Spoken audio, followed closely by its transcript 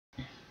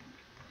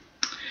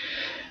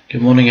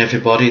Good morning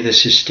everybody,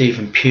 this is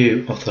Stephen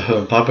Pugh of the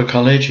Home Bible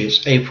College.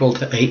 It's April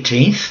the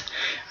 18th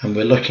and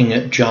we're looking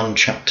at John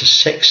chapter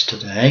 6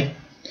 today.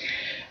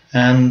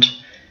 And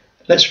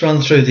let's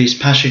run through these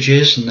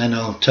passages and then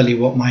I'll tell you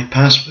what my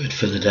password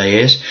for the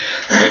day is.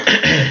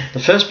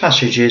 The first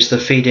passage is the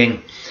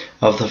feeding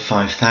of the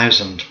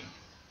 5,000.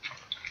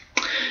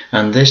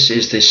 And this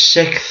is the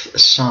sixth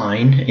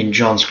sign in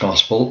John's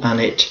Gospel, and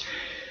it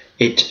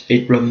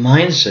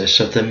reminds us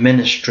of the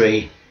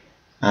ministry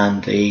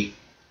and the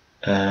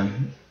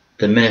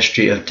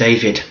ministry of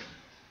David,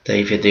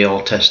 the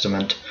Old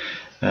Testament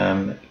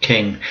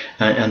king,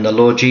 and the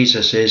Lord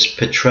Jesus is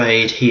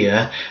portrayed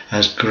here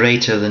as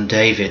greater than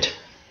David.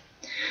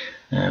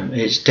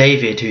 It's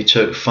David who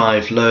took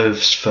 5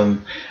 loaves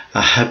from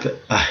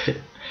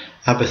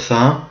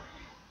Abiathar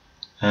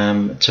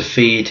to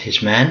feed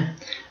his men,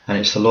 and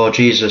it's the Lord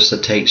Jesus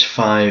that takes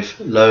 5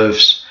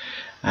 loaves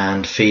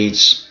and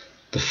feeds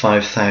the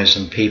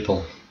 5,000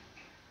 people.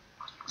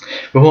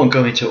 We won't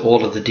go into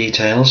all of the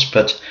details,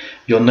 but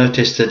you'll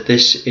notice that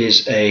this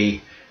is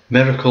a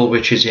miracle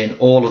which is in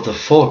all of the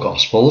 4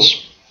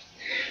 Gospels.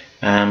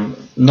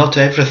 Not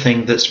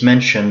everything that's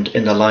mentioned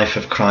in the life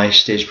of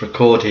Christ is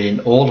recorded in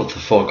all of the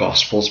 4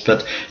 Gospels,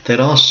 but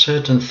there are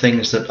certain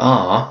things that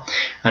are,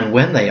 and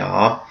when they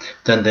are,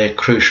 then they're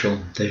crucial.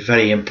 They're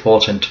very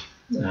important.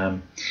 They're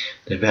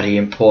very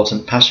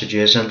important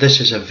passages, and this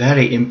is a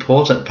very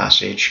important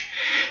passage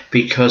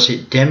because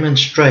it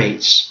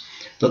demonstrates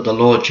that the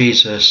Lord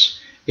Jesus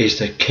is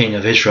the King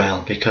of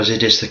Israel, because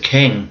it is the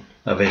King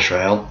of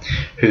Israel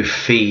who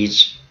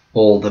feeds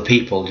all the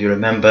people. You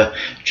remember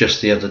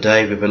just the other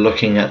day we were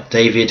looking at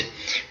David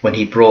when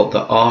he brought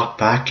the ark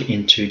back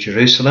into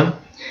Jerusalem,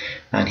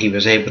 and he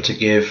was able to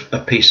give a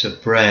piece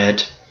of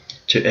bread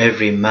to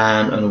every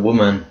man and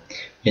woman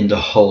in the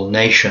whole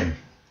nation.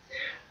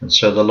 And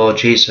so the Lord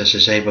Jesus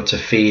is able to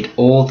feed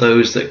all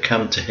those that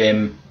come to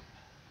him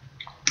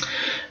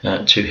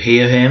to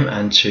hear him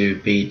and to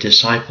be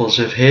disciples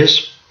of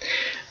his,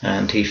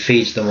 and he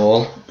feeds them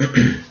all.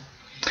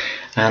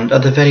 And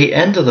at the very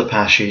end of the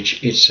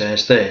passage it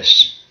says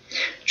this: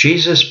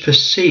 Jesus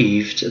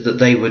perceived that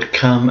they would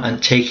come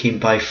and take him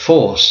by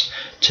force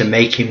to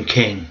make him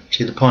king.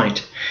 See the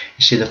point?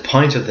 You see, the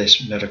point of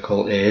this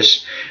miracle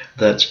is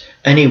that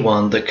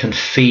anyone that can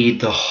feed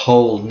the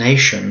whole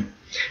nation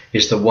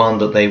is the one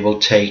that they will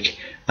take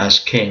as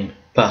king.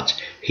 But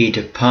he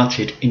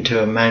departed into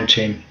a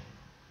mountain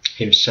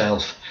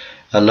himself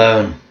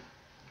alone.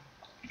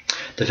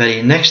 The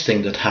very next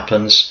thing that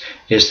happens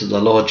is that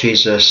the Lord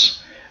Jesus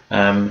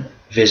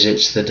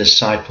visits the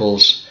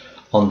disciples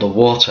on the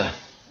water,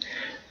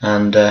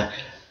 and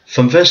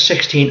from verse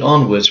 16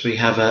 onwards we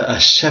have a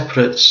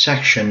separate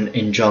section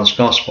in John's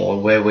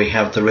Gospel where we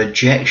have the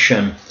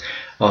rejection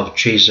of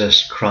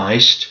Jesus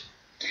Christ,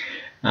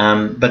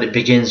 but it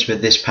begins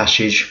with this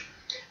passage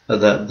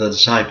that the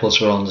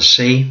disciples were on the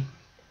sea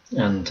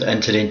and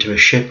entered into a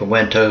ship and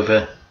went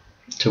over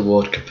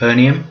toward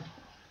Capernaum,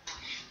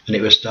 and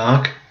it was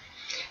dark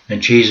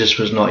and Jesus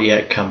was not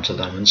yet come to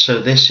them. And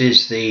so this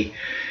is the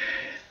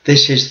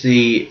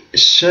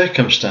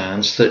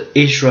circumstance that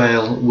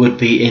Israel would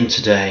be in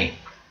today.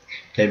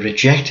 They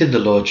rejected the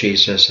Lord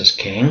Jesus as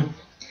king,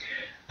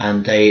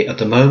 and they at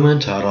the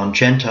moment are on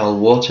Gentile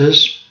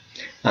waters,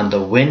 and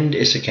the wind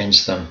is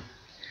against them,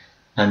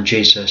 and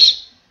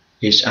Jesus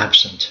is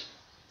absent.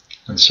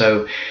 And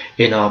so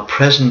in our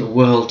present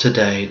world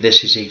today,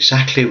 this is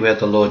exactly where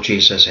the Lord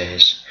Jesus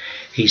is.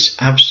 He's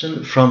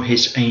absent from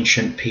his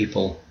ancient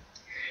people.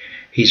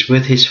 He's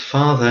with his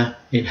Father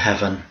in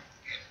heaven,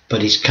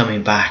 but he's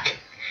coming back.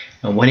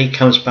 And when he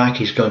comes back,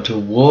 he's going to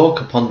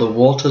walk upon the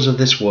waters of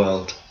this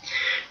world.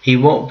 He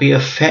won't be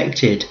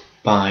affected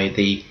by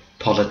the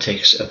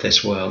politics of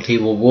this world. He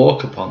will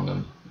walk upon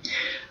them,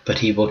 but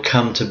he will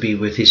come to be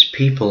with his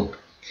people.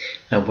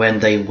 And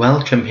when they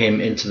welcome him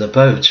into the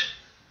boat,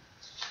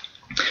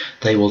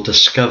 they will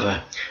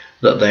discover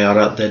that they are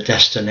at their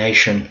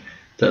destination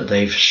that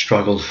they've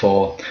struggled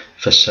for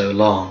so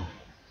long.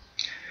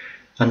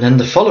 And then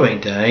the following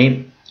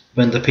day,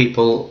 when the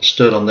people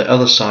stood on the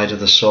other side of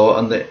the shore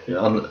and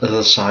on the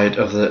other side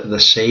of the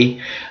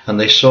sea, and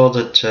they saw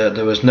that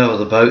there was no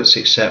other boats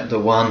except the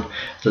one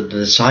that the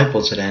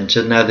disciples had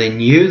entered. Now they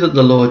knew that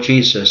the Lord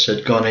Jesus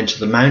had gone into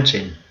the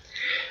mountain,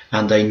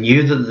 and they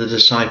knew that the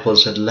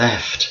disciples had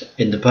left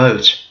in the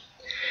boat,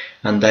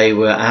 and they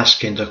were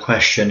asking the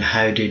question,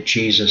 how did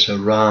Jesus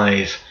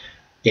arrive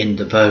in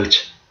the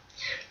boat?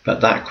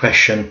 But that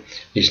question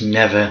is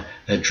never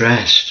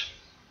addressed.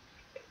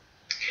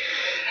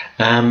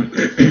 And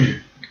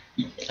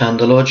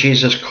the Lord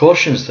Jesus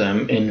cautions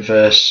them in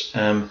verse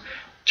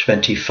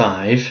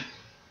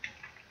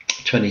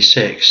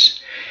 26.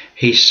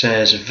 He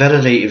says,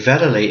 "Verily,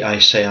 verily, I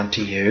say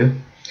unto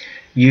you,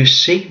 you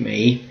seek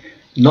me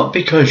not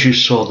because you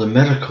saw the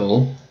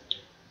miracle,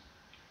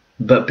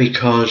 but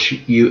because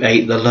you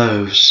ate the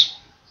loaves."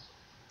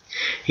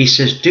 He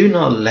says, "Do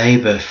not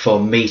labour for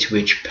meat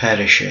which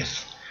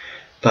perisheth,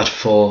 but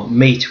for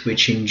meat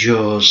which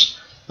endures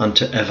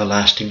unto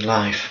everlasting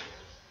life."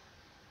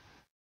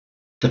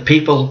 The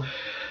people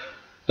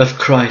of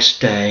Christ's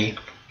day,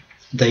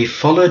 they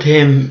followed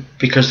him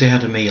because they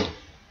had a meal.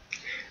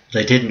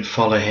 They didn't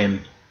follow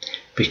him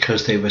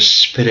because they were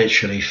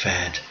spiritually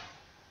fed.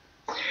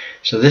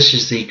 So this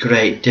is the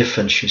great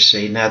difference, you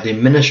see. Now, the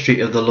ministry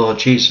of the Lord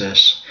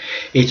Jesus,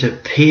 it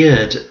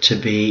appeared to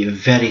be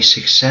very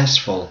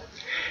successful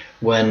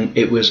when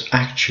it was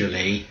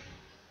actually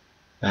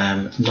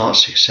not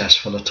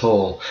successful at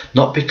all.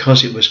 Not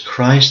because it was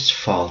Christ's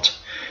fault,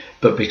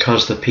 but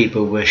because the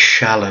people were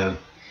shallow.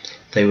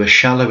 They were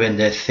shallow in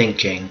their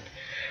thinking,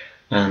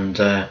 and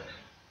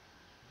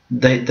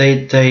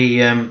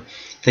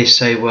they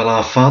say, well,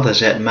 our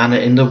fathers ate manna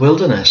in the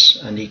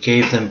wilderness, and he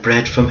gave them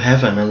bread from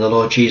heaven. And the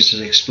Lord Jesus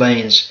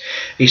explains,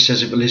 he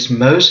says, well, it's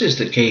Moses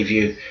that gave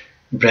you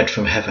bread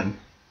from heaven,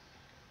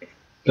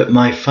 but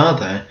my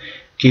Father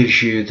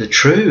gives you the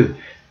true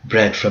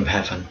bread from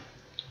heaven.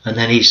 And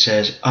then he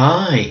says,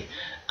 I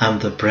am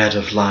the bread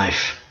of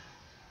life.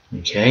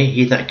 Okay,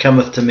 he that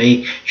cometh to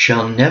me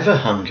shall never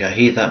hunger,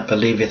 he that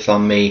believeth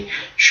on me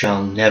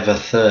shall never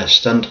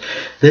thirst. And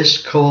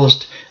this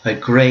caused a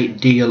great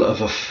deal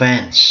of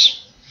offence.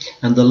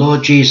 And the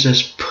Lord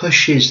Jesus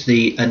pushes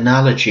the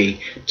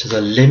analogy to the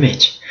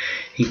limit.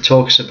 He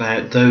talks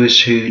about those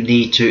who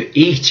need to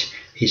eat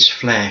his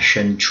flesh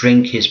and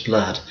drink his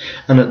blood.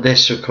 And at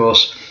this, of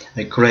course,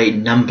 a great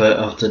number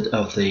of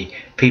the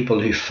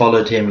people who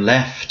followed him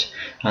left,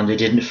 and they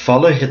didn't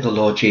follow the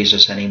Lord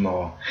Jesus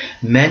anymore.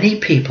 Many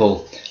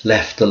people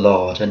left the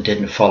Lord and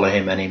didn't follow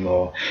him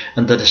anymore.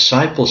 And the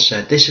disciples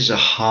said, this is a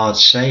hard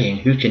saying,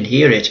 who can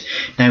hear it?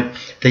 Now,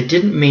 they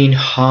didn't mean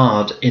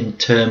hard in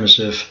terms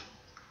of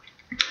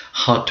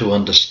hard to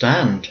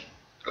understand.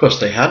 Of course,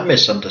 they had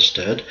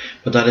misunderstood,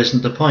 but that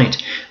isn't the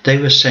point. They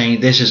were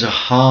saying this is a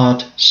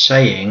hard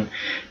saying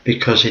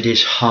because it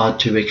is hard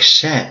to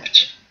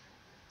accept.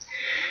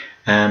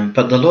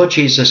 But the Lord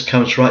Jesus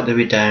comes right the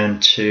way down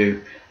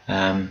to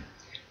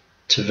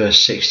verse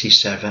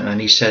 67,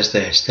 and he says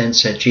this, then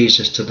said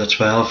Jesus to the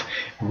 12,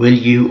 will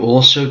you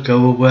also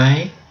go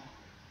away?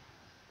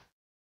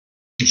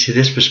 You see,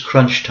 this was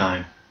crunch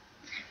time.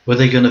 Were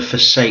they going to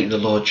forsake the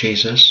Lord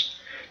Jesus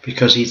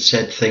because he'd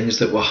said things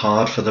that were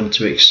hard for them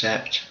to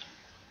accept?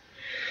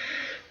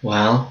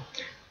 Well,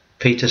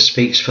 Peter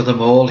speaks for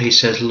them all. He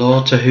says,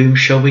 Lord, to whom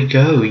shall we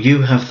go?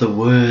 You have the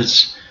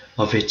words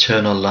of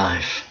eternal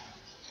life.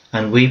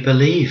 And we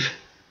believe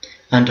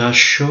and are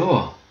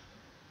sure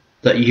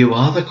that you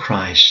are the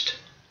Christ,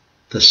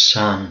 the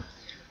Son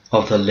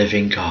of the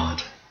living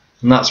God.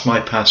 And that's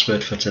my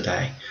password for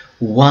today.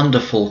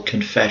 Wonderful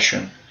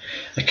confession.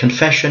 A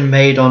confession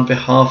made on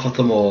behalf of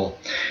them all.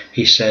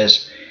 He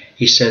says,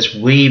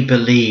 we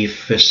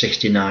believe, verse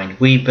 69,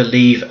 we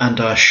believe and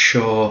are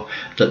sure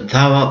that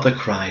thou art the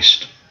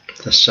Christ,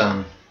 the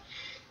Son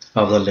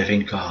of the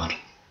living God.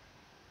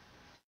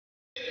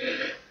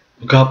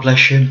 God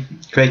bless you.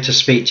 Great to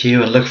speak to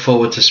you, and look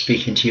forward to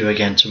speaking to you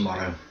again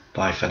tomorrow.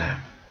 Bye for now.